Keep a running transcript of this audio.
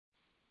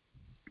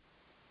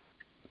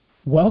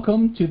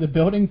Welcome to the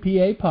Building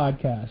PA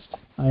podcast.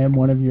 I am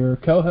one of your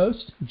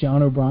co-hosts,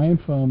 John O'Brien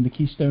from the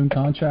Keystone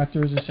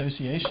Contractors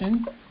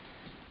Association.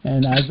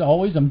 And as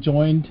always, I'm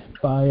joined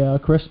by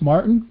Chris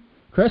Martin.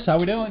 Chris, how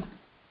we doing?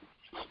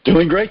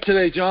 Doing great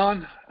today,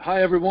 John.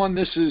 Hi, everyone.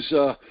 This is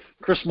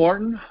Chris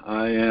Martin.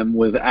 I am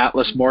with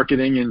Atlas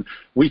Marketing, and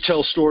we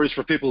tell stories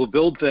for people who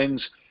build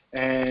things.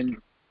 And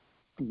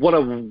what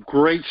a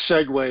great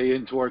segue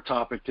into our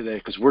topic today,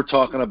 because we're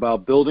talking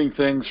about building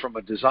things from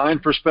a design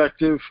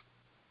perspective.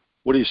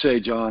 What do you say,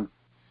 John?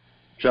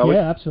 Shall we?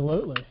 Yeah,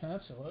 absolutely.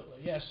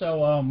 Yeah,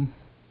 so,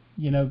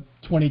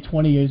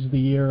 2020 is the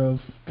year of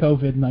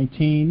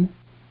COVID-19,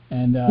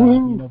 and,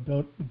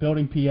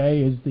 Building PA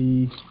is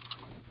the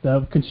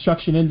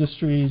construction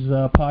industry's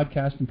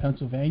podcast in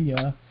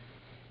Pennsylvania,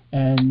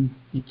 and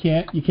you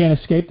can't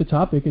escape the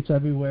topic. It's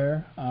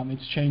everywhere.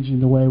 It's changing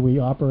the way we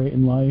operate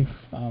in life,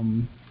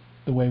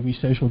 the way we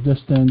social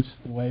distance,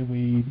 the way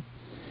we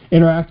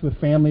interact with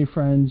family,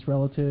 friends,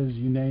 relatives,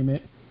 you name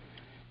it.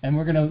 And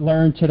we're going to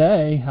learn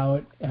today how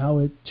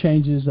it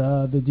changes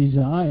the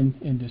design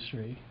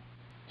industry.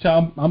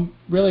 So I'm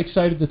really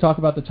excited to talk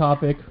about the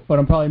topic, but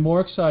I'm probably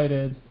more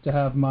excited to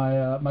have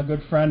my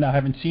good friend I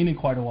haven't seen in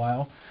quite a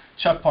while,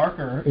 Chuck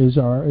Parker, is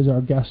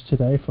our guest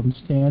today from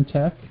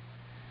Stantec.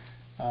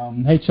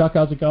 Hey Chuck,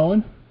 how's it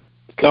going?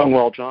 It's going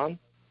well, John.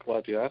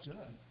 Glad you asked. Good.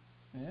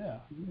 Yeah.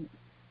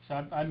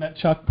 So I met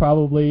Chuck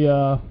probably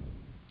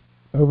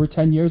over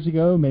 10 years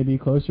ago, maybe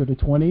closer to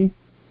 20.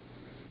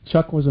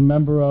 Chuck was a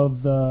member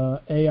of the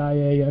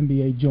AIA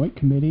MBA Joint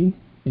Committee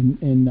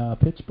in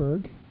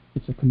Pittsburgh.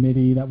 It's a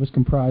committee that was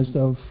comprised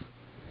of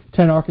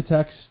 10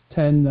 architects,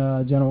 10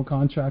 general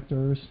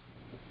contractors.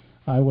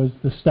 I was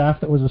the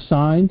staff that was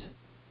assigned,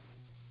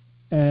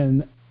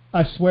 and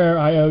I swear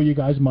I owe you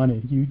guys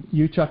money.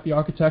 You Chuck, the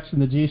architects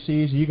and the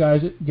GCs, you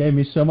guys gave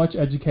me so much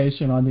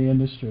education on the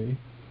industry.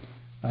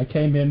 I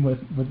came in with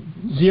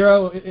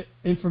zero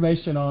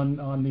information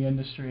on the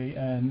industry,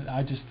 and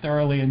I just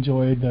thoroughly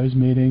enjoyed those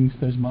meetings,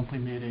 those monthly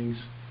meetings.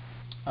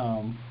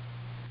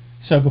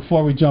 So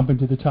before we jump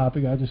into the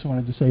topic, I just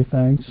wanted to say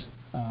thanks.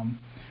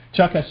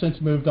 Chuck has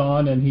since moved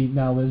on, and he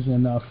now lives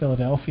in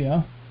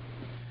Philadelphia.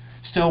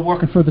 Still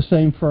working for the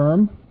same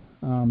firm,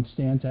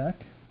 Stantec.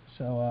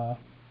 So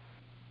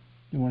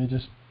you want to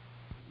just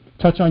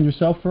touch on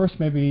yourself first?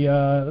 Maybe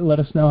let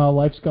us know how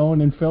life's going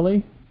in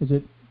Philly. Is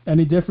it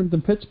any different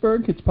than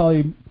Pittsburgh? It's probably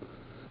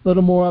a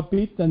little more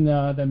upbeat than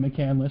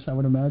McCandless, I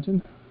would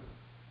imagine.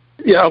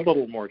 Yeah, a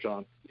little more,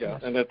 John. Yeah,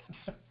 Yes. and it's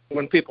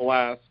when people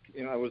ask,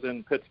 I was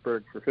in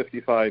Pittsburgh for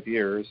 55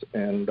 years,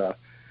 and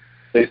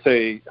they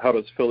say, how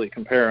does Philly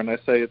compare? And I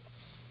say,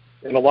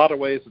 in a lot of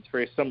ways, it's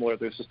very similar.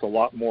 There's just a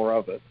lot more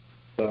of it.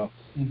 So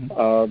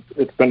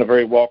it's been a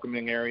very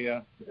welcoming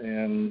area,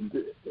 and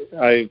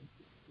I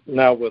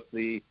now with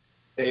the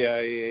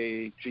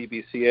AIA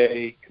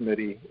GBCA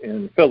committee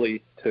in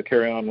Philly to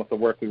carry on with the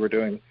work we were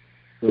doing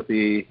with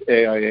the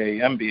AIA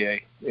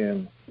MBA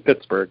in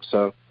Pittsburgh.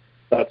 So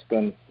that's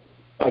been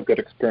a good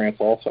experience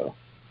also.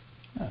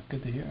 Oh,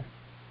 good to hear.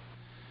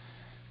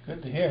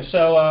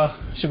 So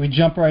should we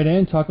jump right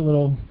in, talk a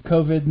little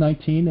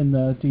COVID-19 and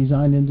the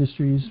design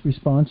industry's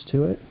response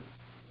to it?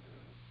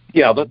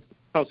 Yeah, that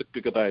sounds like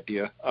a good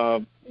idea.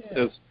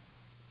 As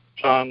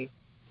John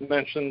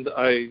mentioned,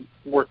 I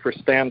work for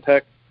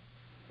Stantec.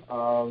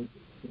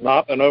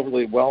 Not an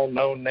overly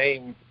well-known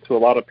name to a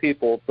lot of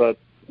people, but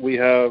we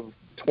have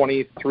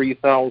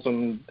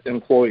 23,000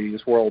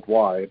 employees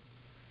worldwide.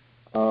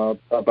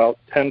 About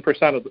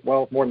 10%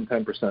 of, more than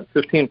 10%,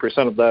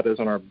 15% of that is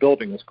in our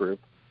buildings group,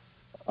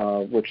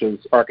 which is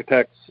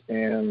architects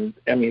and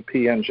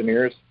MEP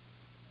engineers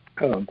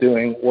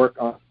doing work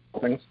on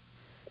buildings.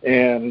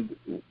 And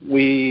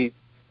we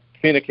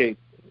communicate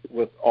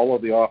with all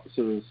of the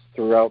offices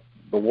throughout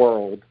the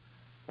world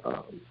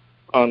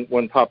on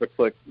when topics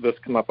like this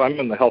come up. I'm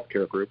in the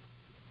healthcare group,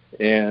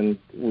 and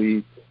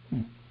we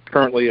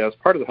currently, as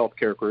part of the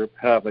healthcare group,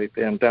 have a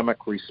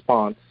pandemic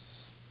response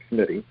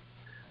committee,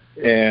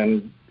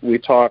 and we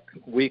talk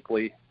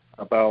weekly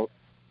about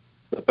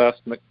the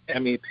best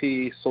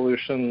MEP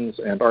solutions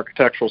and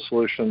architectural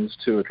solutions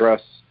to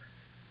address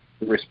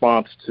the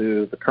response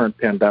to the current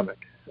pandemic.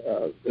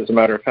 As a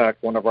matter of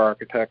fact, one of our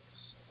architects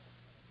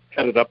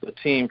headed up the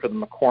team for the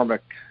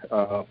McCormick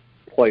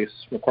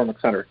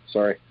Center,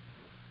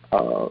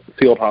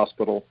 field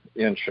hospital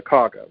in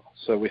Chicago.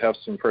 So we have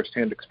some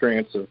firsthand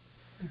experience of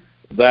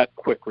that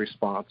quick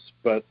response.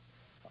 But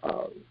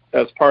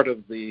as part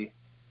of the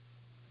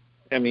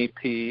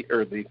MEP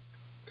or the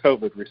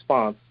COVID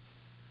response,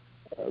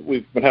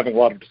 we've been having a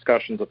lot of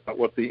discussions about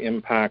what the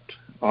impact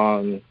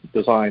on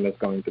design is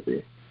going to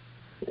be.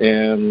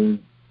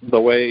 And the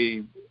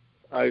way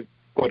I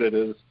put it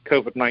is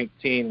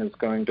COVID-19 is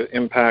going to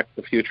impact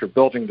the future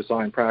building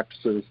design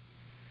practices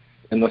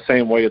in the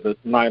same way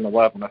that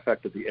 9/11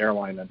 affected the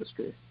airline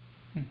industry.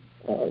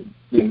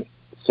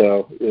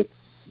 So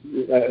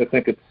I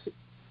think it's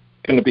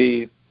going to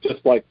be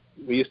just like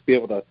we used to be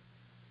able to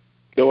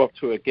go up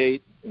to a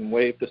gate and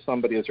wave to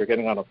somebody as they're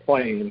getting on a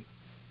plane,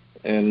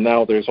 and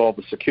now there's all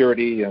the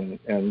security and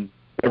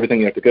everything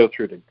you have to go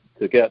through to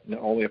to get, and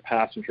only a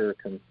passenger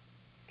can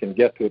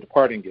get to a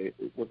departing gate.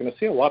 We're going to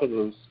see a lot of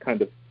those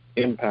kind of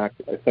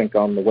impact, I think,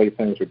 on the way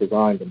things are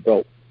designed and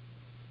built.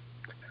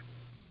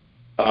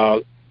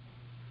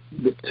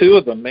 The two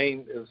of the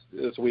main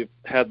is we've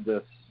had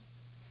this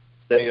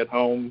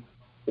stay-at-home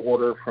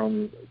order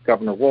from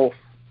Governor Wolf,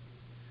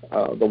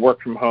 the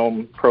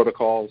work-from-home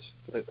protocols.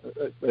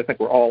 I think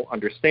we're all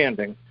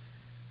understanding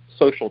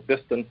social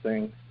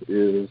distancing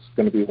is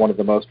going to be one of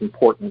the most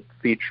important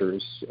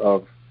features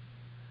of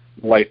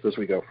life as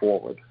we go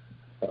forward.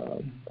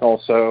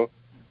 Also,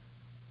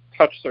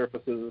 touch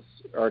surfaces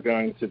are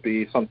going to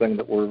be something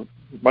that we're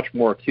much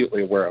more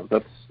acutely aware of.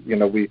 That's,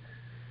 we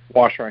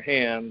wash our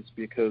hands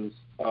because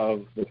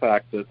of the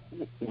fact that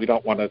we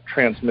don't want to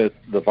transmit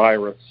the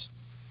virus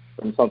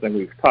from something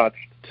we've touched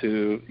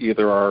to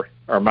either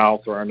our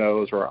mouth or our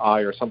nose or our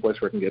eye or someplace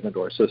where it can get into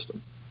our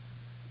system.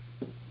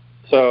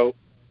 So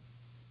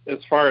as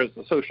far as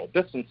the social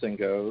distancing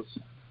goes,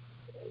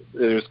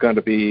 there's going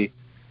to be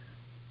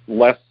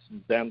less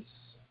dense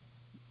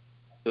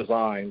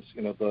designs.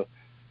 The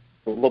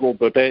little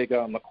bodega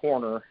on the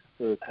corner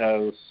that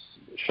has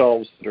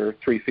shelves that are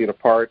 3 feet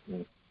apart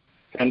and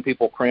 10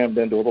 people crammed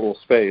into a little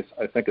space,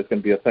 I think is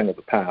going to be a thing of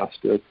the past.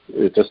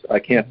 I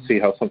can't see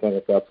how something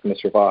like that's going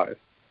to survive.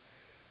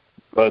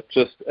 But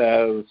just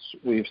as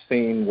we've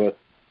seen with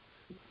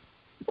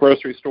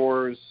grocery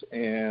stores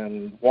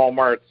and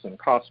Walmarts and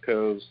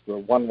Costco's, the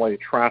one-way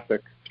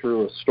traffic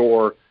through a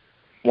store,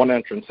 one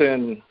entrance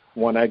in,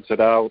 one exit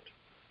out,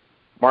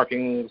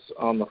 markings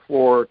on the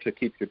floor to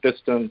keep your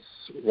distance,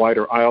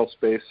 wider aisle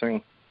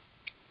spacing,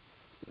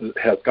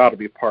 has got to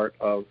be part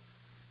of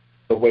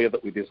the way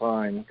that we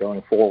design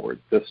going forward,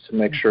 just to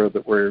make sure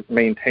that we're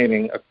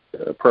maintaining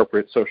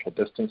appropriate social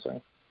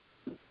distancing.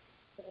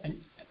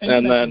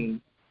 And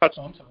then, oh,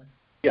 I'm sorry.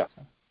 Yeah.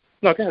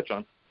 No, go ahead,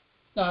 John.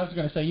 No, I was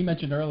going to say, you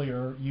mentioned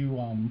earlier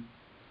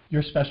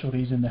your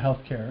specialties in the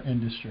healthcare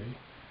industry.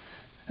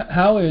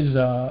 How is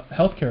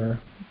healthcare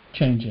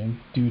changing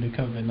due to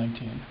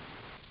COVID-19?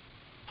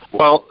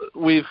 Well,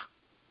 we've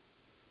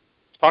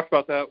talked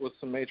about that with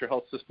some major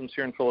health systems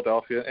here in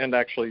Philadelphia and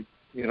actually,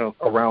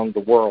 around the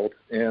world.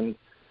 And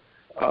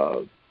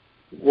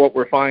what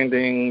we're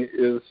finding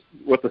is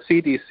what the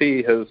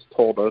CDC has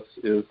told us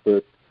is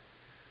that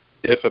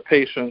if a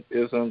patient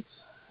isn't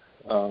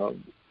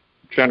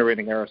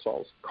generating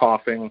aerosols,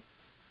 coughing,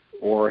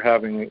 or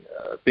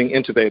being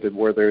intubated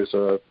where there's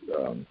a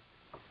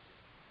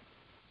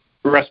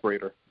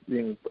respirator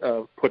being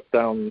put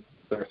down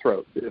their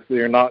throat, if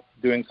they're not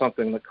doing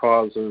something that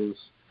causes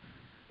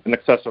an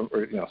excessive,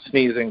 or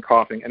sneezing,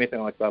 coughing,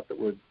 anything like that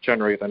would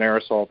generate an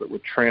aerosol that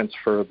would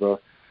transfer the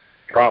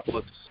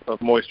droplets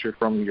of moisture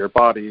from your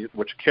body,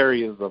 which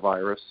carries the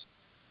virus,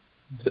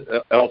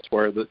 to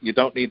elsewhere, that you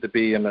don't need to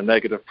be in a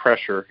negative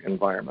pressure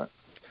environment.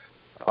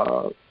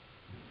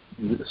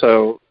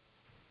 So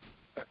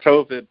a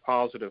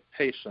COVID-positive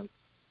patient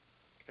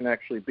can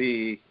actually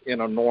be in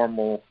a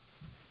normal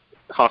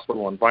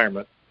hospital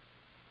environment,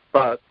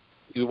 but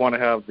you want to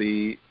have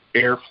the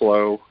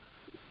airflow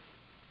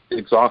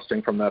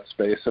exhausting from that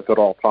space, if at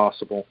all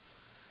possible.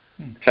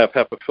 Have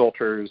HEPA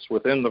filters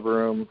within the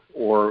room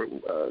or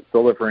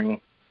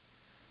delivering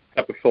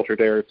HEPA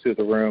filtered air to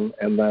the room,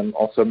 and then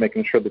also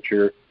making sure that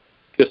you're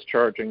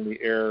discharging the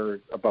air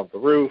above the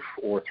roof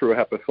or through a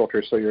HEPA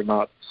filter so you're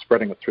not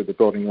spreading it through the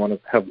building. You want to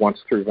have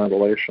once-through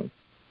ventilation.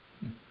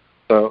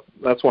 So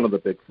that's one of the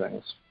big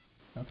things.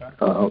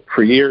 Okay.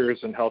 For years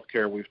in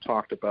healthcare, we've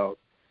talked about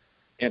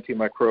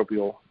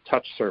antimicrobial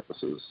touch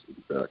surfaces.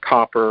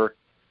 Copper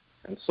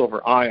and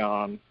silver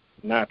ion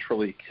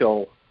naturally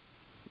kill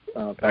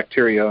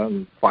bacteria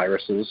and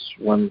viruses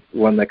when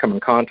they come in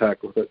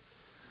contact with it.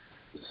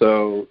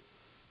 So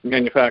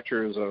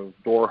manufacturers of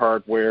door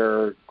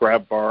hardware,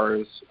 grab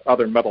bars,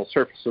 other metal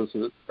surfaces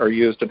that are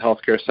used in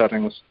healthcare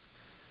settings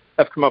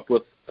have come up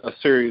with a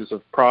series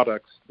of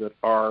products that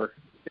are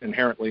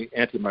inherently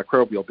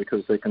antimicrobial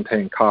because they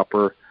contain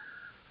copper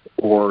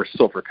or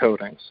silver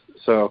coatings.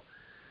 So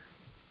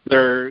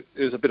there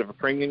is a bit of a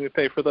premium you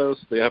pay for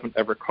those. They haven't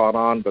ever caught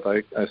on, but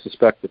I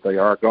suspect that they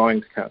are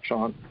going to catch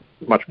on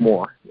much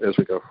more as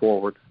we go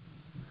forward.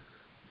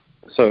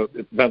 So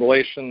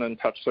ventilation and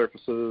touch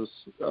surfaces.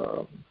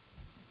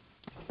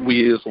 We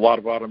use a lot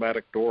of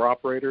automatic door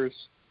operators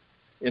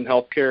in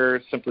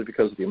healthcare simply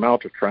because of the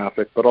amount of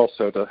traffic, but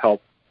also to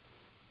help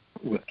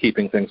with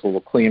keeping things a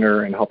little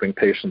cleaner and helping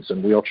patients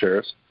in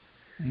wheelchairs.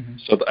 Mm-hmm.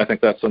 So I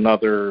think that's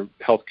another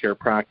healthcare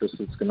practice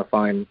that's going to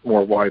find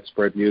more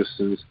widespread use,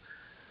 is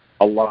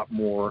a lot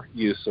more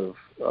use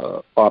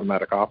of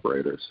automatic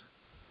operators.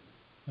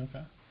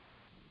 Okay.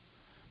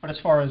 But as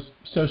far as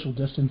social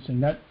distancing,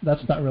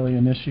 that's not really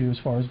an issue as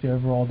far as the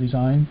overall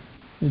design,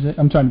 is it?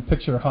 I'm trying to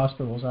picture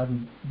hospitals. I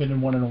haven't been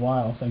in one in a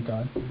while, thank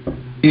God.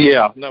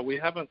 Yeah, no, we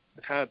haven't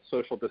had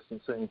social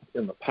distancing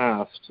in the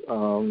past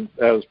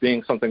as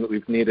being something that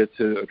we've needed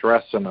to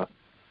address in a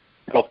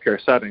healthcare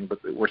setting, but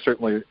we're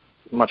certainly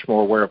much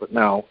more aware of it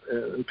now.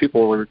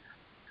 People were,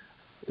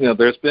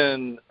 there's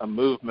been a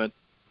movement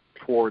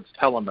towards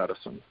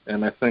telemedicine.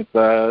 And I think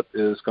that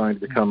is going to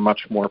become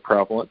much more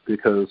prevalent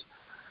because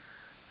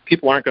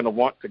people aren't going to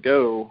want to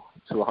go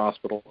to a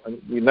hospital.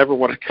 And you never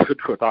want to go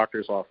to a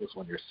doctor's office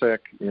when you're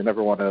sick. You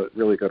never want to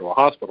really go to a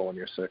hospital when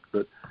you're sick.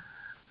 But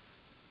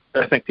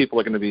I think people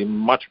are going to be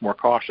much more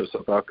cautious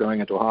about going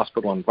into a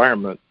hospital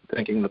environment,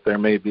 thinking that there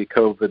may be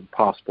COVID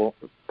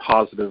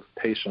positive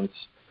patients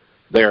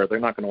there. They're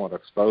not going to want to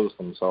expose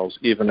themselves,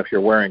 even if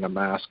you're wearing a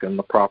mask and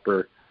the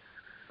proper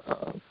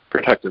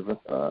protective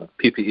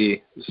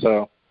PPE.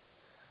 So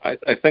I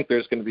think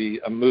there's going to be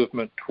a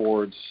movement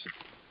towards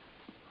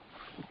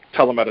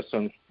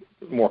telemedicine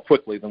more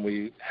quickly than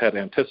we had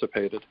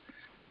anticipated.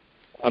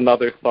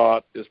 Another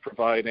thought is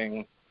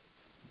providing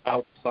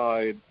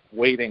outside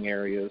waiting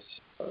areas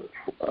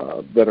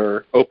that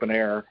are open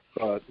air,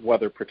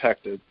 weather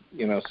protected,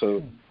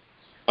 so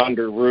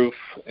under roof,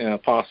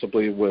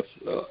 possibly with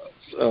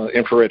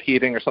infrared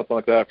heating or something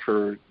like that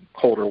for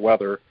colder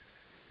weather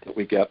that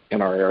we get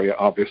in our area,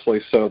 obviously,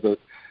 so that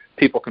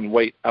people can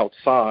wait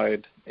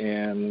outside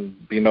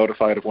and be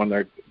notified of when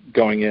they're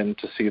going in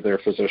to see their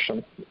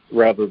physician,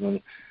 rather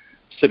than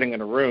sitting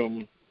in a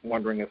room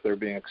wondering if they're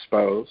being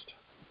exposed.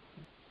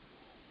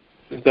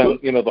 Then,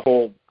 the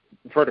whole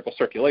vertical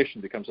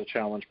circulation becomes a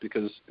challenge,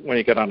 because when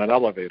you get on an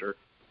elevator,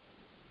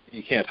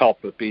 you can't help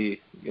but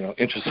be,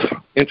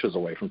 inches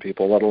away from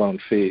people, let alone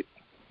feet.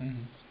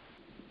 Mm-hmm.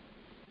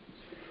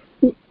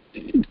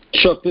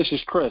 Chuck, this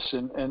is Chris,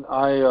 and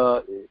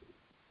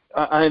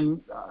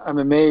I'm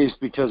amazed,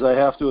 because I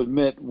have to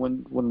admit,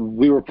 when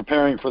we were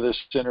preparing for this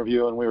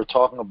interview and we were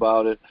talking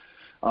about it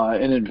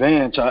in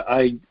advance,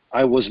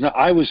 I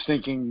was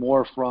thinking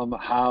more from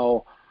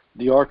how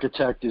the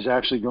architect is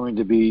actually going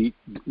to be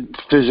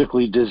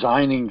physically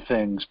designing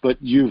things, but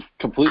you've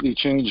completely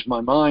changed my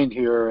mind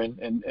here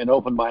and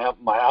opened my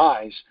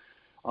eyes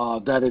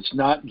that it's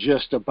not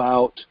just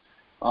about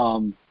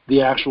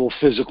the actual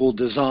physical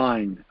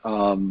design,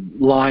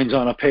 lines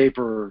on a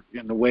paper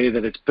in the way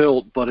that it's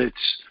built, but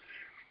it's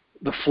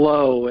the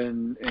flow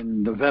and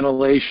the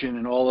ventilation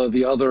and all of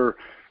the other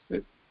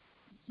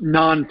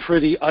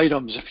non-pretty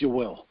items, if you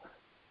will.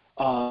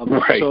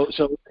 Right.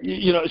 So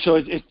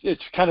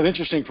it's kind of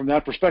interesting from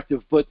that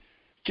perspective. But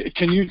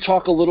can you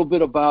talk a little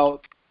bit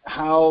about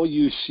how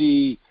you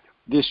see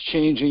this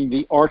changing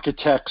the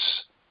architect's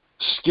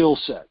skill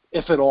set,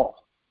 if at all?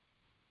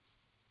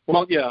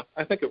 Well, yeah,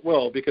 I think it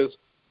will, because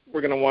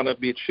we're going to want to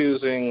be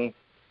choosing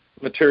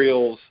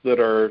materials that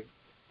are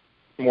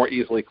more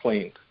easily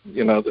cleaned.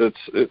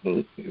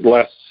 It's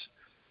less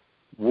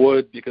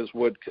wood, because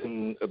wood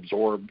can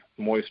absorb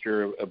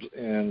moisture,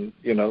 and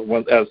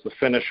as the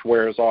finish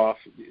wears off,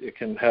 it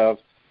can have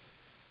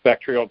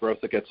bacterial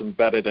growth that gets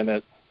embedded in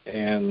it,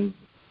 and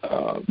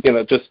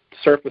just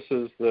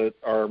surfaces that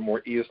are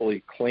more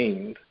easily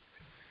cleaned.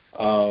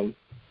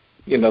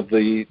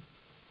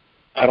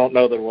 I don't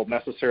know that it will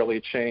necessarily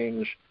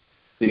change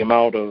the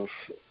amount of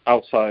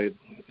outside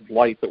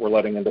light that we're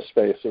letting into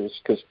spaces,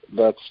 because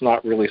that's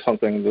not really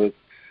something that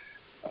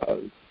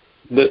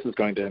this is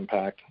going to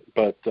impact.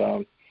 But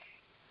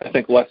I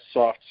think less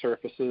soft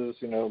surfaces,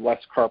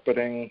 less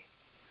carpeting,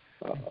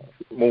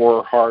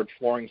 more hard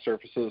flooring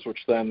surfaces, which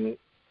then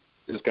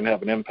is going to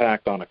have an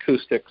impact on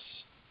acoustics.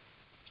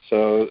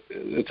 So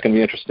it's going to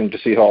be interesting to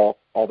see how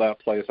all that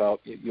plays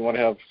out. You want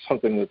to have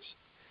something that's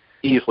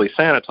easily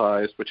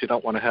sanitized, but you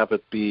don't want to have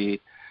it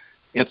be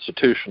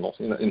institutional.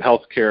 In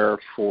healthcare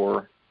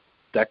for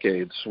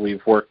decades,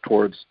 we've worked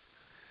towards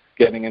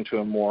getting into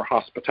a more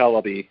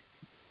hospitality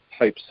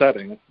type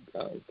setting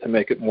to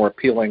make it more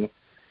appealing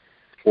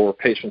for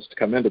patients to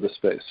come into the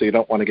space. So you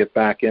don't want to get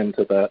back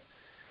into that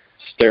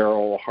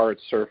sterile, hard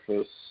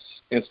surface,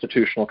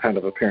 institutional kind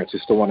of appearance. You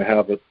still want to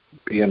have it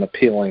be an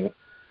appealing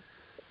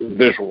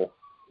visual.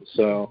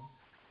 So,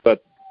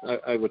 but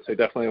I would say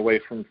definitely away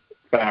from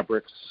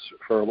fabrics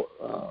for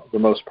the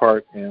most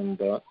part, and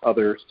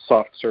other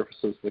soft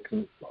surfaces that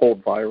can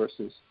hold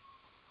viruses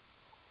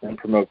and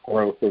promote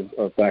growth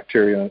of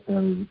bacteria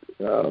and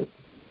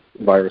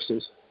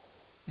viruses.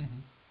 Mm-hmm.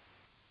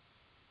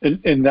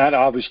 And that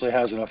obviously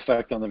has an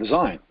effect on the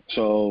design.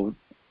 So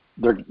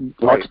the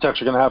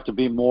architects are going to have to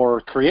be more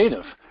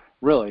creative,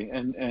 really.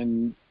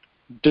 And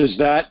do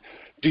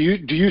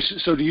you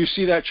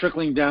see that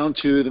trickling down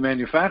to the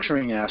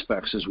manufacturing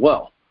aspects as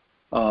well?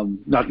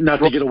 Not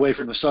to get away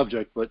from the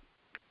subject, but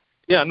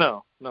yeah,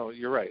 no,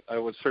 you're right. I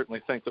would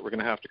certainly think that we're going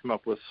to have to come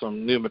up with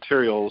some new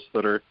materials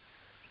that are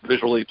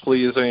visually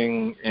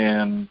pleasing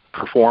and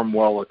perform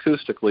well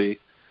acoustically,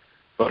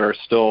 but are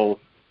still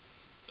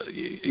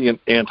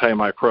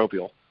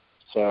antimicrobial.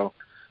 So,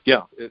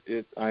 yeah,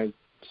 I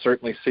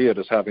certainly see it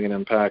as having an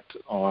impact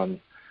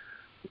on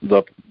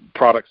the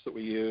products that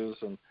we use.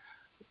 And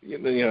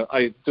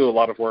I do a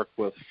lot of work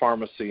with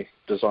pharmacy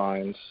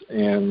designs,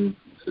 and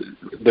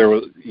there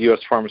was U.S.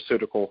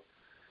 Pharmaceutical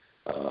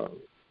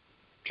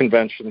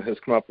Convention has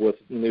come up with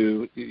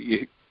new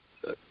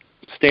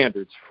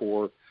standards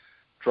for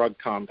drug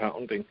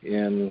compounding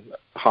in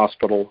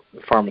hospital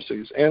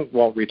pharmacies and,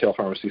 retail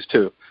pharmacies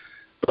too.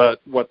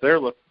 But what they're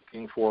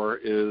looking for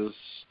is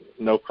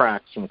no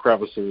cracks and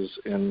crevices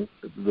in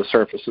the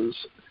surfaces.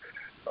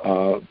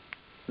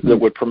 That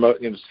would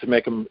promote, to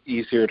make them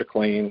easier to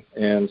clean,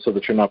 and so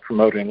that you're not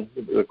promoting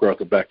the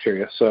growth of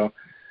bacteria. So,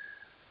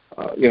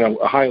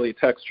 a highly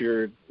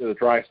textured,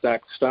 dry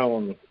stacked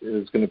stone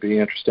is going to be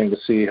interesting to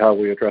see how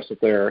we address it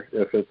there.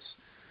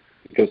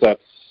 Because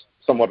that's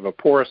somewhat of a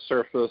porous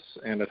surface,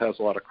 and it has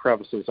a lot of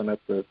crevices in it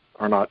that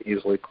are not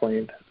easily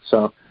cleaned.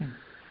 So,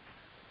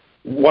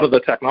 one of the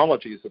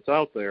technologies that's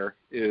out there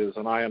is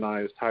an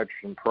ionized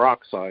hydrogen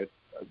peroxide.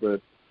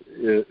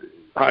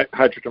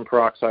 Hydrogen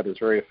peroxide is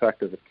very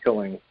effective at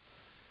killing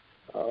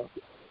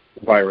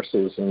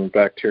viruses and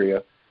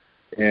bacteria,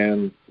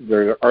 and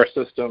there are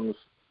systems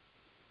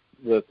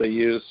that they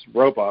use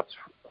robots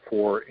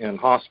for in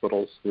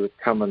hospitals that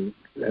come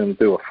and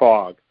do a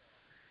fog.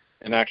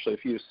 And actually,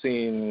 if you've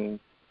seen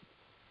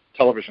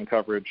television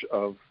coverage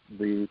of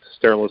the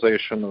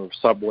sterilization of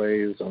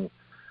subways and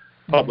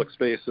public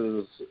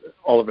spaces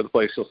all over the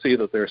place, you'll see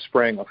that they're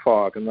spraying a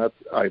fog, and that,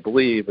 I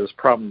believe, is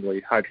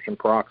probably hydrogen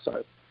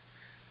peroxide.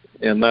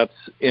 And that's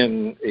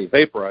in a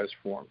vaporized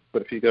form.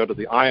 But if you go to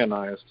the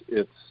ionized,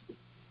 it's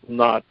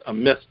not a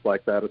mist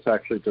like that. It's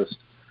actually just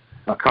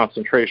a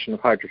concentration of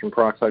hydrogen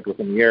peroxide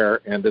within the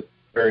air, and it's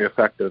very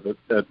effective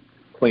at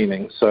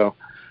cleaning. So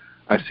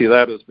I see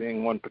that as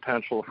being one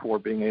potential for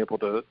being able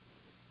to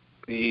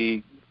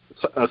be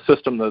a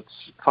system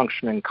that's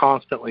functioning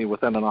constantly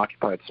within an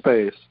occupied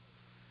space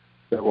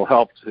that will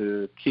help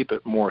to keep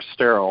it more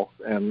sterile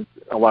and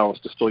allow us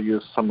to still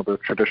use some of the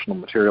traditional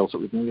materials that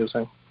we've been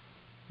using.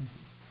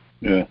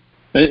 Yeah.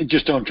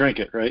 Just don't drink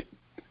it, right?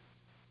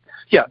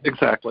 Yeah,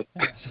 exactly.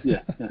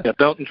 Yeah.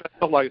 Don't drink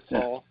the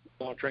Lysol.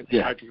 Yeah. Don't drink the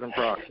hydrogen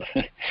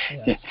peroxide.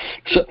 Yeah.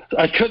 So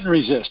I couldn't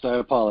resist. I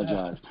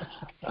apologize.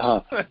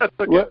 That's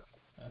okay.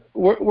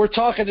 We're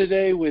talking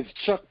today with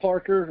Chuck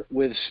Parker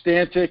with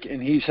Stantec,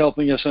 and he's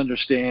helping us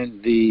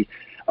understand the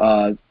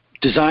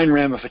design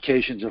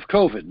ramifications of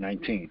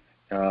COVID-19.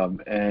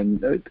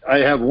 And I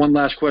have one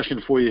last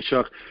question for you,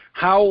 Chuck.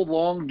 How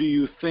long do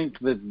you think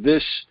that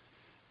this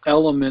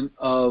element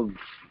of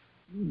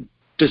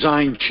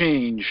design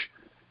change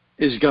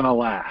is going to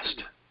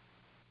last?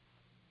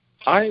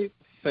 I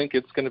think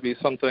it's going to be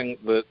something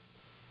that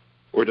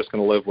we're just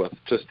going to live with.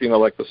 Just,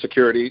 like the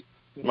security,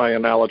 my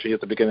analogy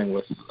at the beginning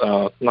with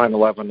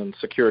 9/11 and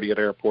security at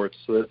airports,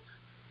 that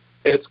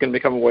it's going to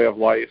become a way of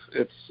life.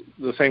 It's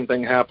the same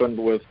thing happened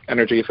with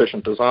energy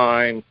efficient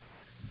design.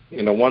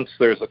 Once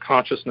there's a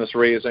consciousness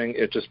raising,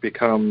 it just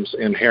becomes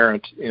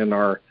inherent in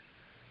our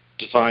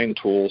design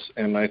tools.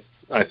 And I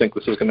think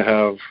this is going to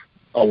have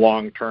a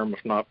long-term,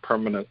 if not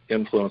permanent,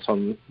 influence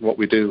on what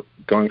we do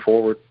going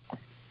forward.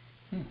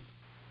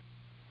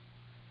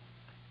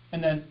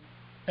 And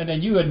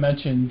then you had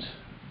mentioned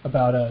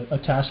about a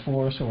task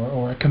force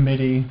or a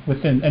committee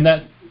within, and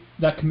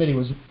that committee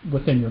was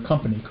within your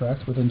company,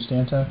 correct? Within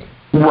Stantec?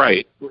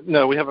 Right.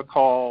 No, we have a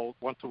call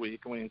once a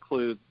week, and we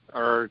include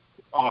our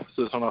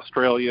offices in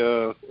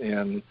Australia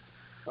and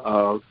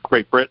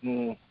Great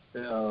Britain,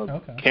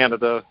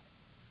 Canada,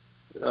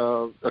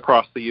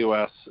 across the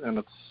U.S., and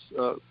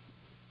it's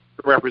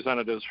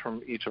representatives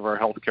from each of our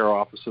healthcare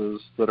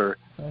offices that are,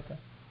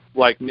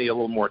 like me, a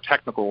little more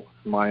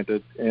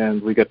technical-minded,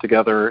 and we get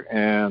together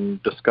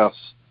and discuss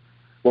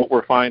what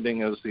we're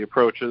finding as the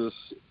approaches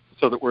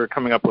so that we're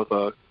coming up with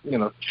a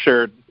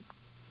shared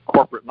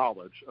corporate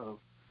knowledge of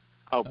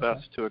how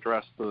best to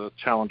address the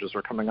challenges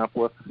we're coming up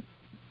with.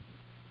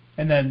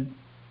 And then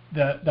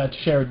that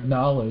shared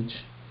knowledge,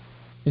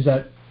 is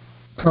that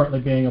currently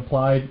being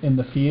applied in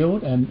the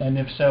field? And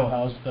if so,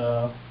 how's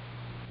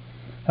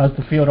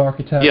the field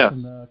architect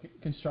and the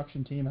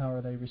construction team, how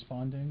are they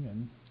responding,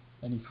 and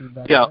any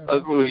feedback?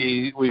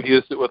 We've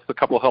used it with a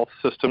couple of health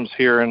systems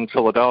here in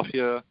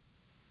Philadelphia.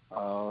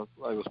 I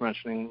was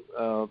mentioning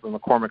the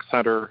McCormick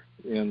Center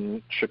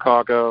in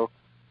Chicago.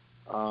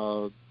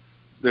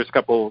 There's a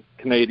couple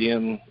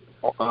Canadian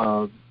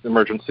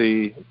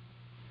emergency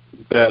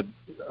bed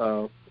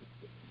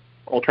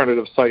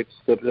alternative sites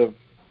that have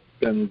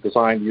been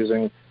designed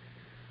using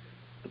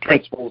the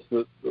principles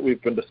that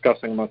we've been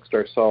discussing amongst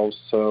ourselves.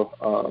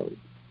 So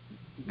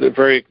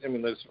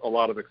there's a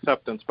lot of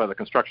acceptance by the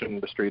construction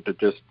industry to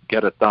just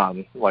get it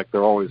done, like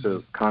there always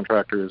is.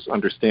 Contractors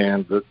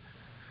understand that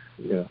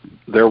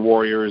they're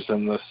warriors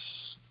in this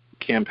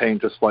campaign,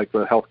 just like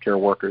the healthcare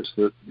workers,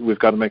 that we've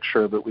got to make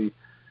sure that we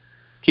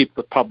keep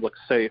the public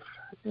safe,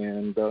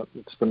 and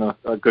it's been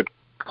a good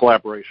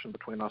collaboration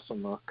between us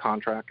and the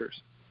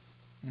contractors.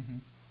 Mm-hmm.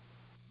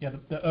 Yeah,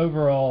 the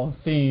overall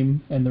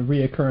theme and the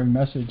reoccurring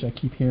message I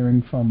keep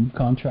hearing from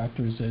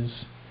contractors is,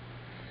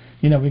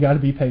 we got to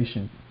be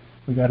patient.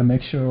 We got to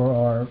make sure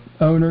our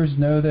owners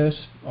know this,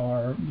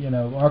 our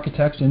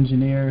architects,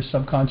 engineers,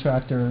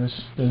 subcontractors.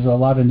 There's a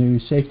lot of new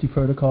safety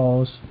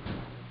protocols,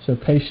 so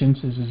patience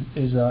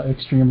is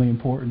extremely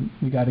important.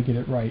 We got to get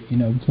it right. We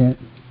can't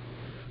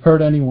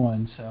hurt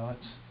anyone. So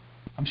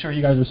I'm sure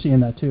you guys are seeing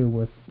that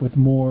too. With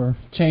more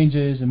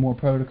changes and more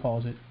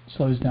protocols, it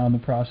slows down the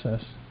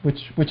process,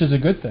 which is a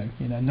good thing.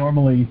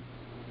 Normally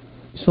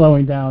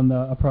slowing down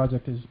a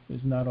project is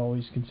not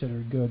always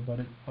considered good,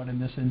 but in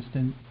this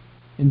instance,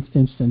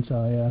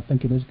 I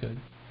think it is good.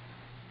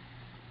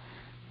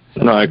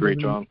 So no, I agree,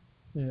 John.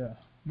 Yeah,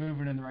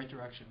 moving in the right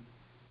direction.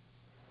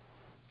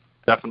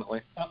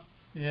 Definitely.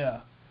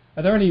 Yeah.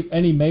 Are there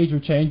any major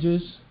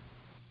changes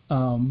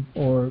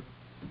or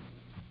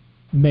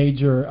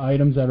major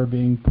items that are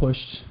being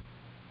pushed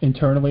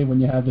internally when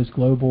you have this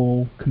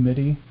global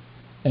committee?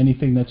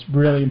 Anything that's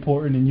really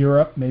important in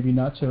Europe, maybe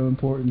not so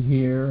important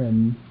here,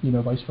 and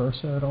vice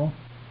versa at all?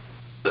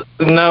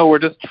 No, we're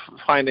just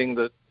finding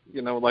that,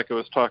 like I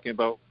was talking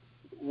about,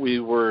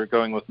 we were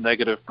going with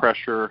negative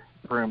pressure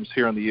rooms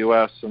here in the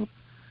U.S., and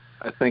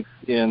I think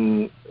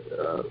it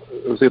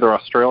was either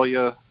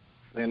Australia,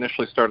 they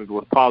initially started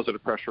with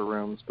positive pressure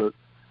rooms, but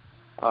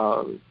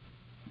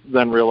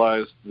then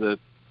realized that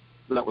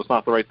was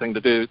not the right thing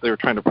to do. They were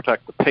trying to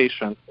protect the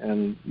patient,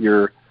 and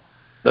you're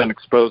then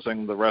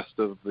exposing the rest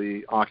of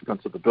the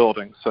occupants of the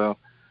building. So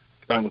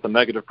going with a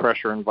negative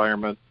pressure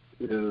environment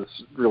is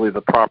really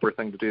the proper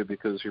thing to do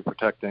because you're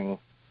protecting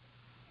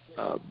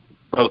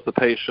both the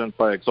patient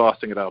by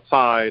exhausting it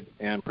outside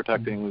and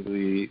protecting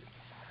the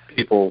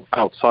people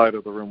outside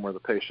of the room where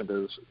the patient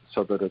is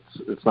so that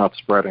it's not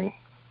spreading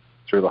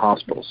through the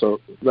hospital.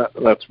 So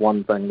that's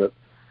one thing that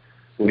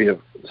we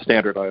have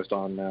standardized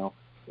on now.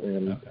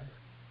 And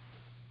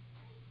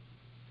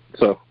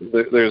so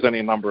there's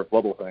any number of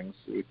little things.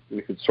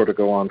 We could sort of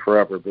go on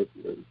forever, but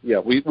yeah,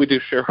 we do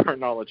share our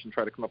knowledge and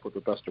try to come up with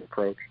the best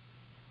approach.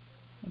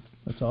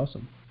 That's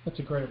awesome. That's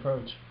a great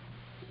approach.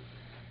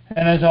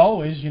 And as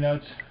always,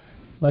 it's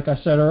like I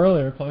said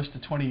earlier, close to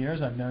 20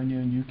 years I've known you,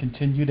 and you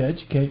continue to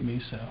educate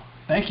me. So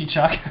thank you,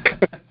 Chuck.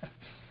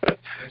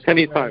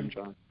 Anytime,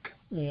 John.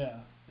 Yeah,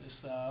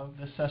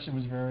 this session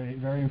was very,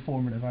 very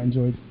informative. I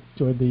enjoyed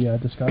the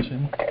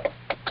discussion.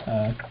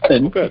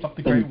 Keep up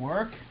the great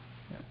work.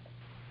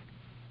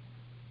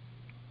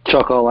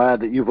 Chuck, I'll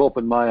add that you've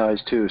opened my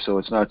eyes too, so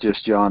it's not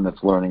just John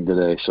that's learning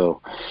today.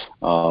 So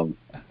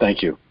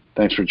thank you.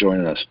 Thanks for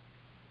joining us.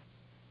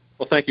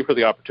 Well, thank you for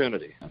the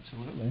opportunity.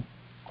 Absolutely.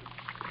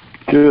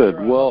 Good.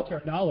 With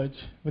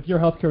your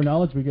healthcare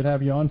knowledge, we could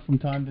have you on from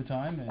time to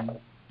time, and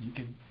you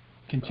could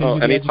continue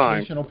the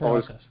educational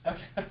process.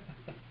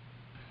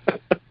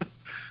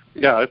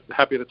 Yeah, I'm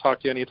happy to talk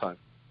to you anytime.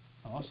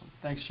 Awesome.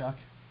 Thanks, Chuck.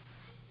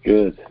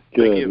 Good.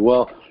 Thank you.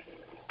 Well,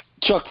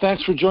 Chuck,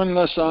 thanks for joining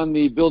us on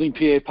the Building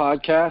PA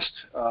podcast.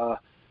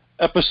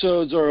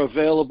 Episodes are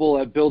available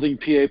at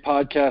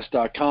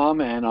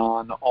buildingpapodcast.com and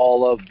on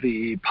all of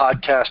the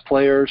podcast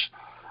players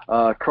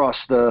across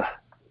the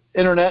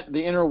internet, the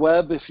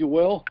interweb, if you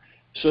will.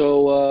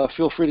 So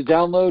feel free to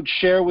download,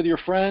 share with your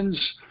friends,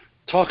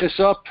 talk us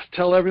up,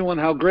 tell everyone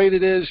how great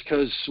it is,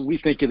 because we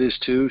think it is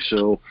too.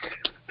 So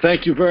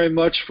thank you very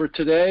much for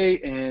today,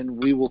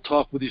 and we will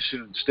talk with you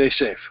soon. Stay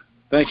safe.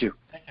 Thank you.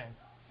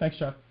 Thanks,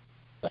 Chuck.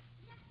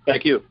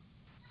 Thank you.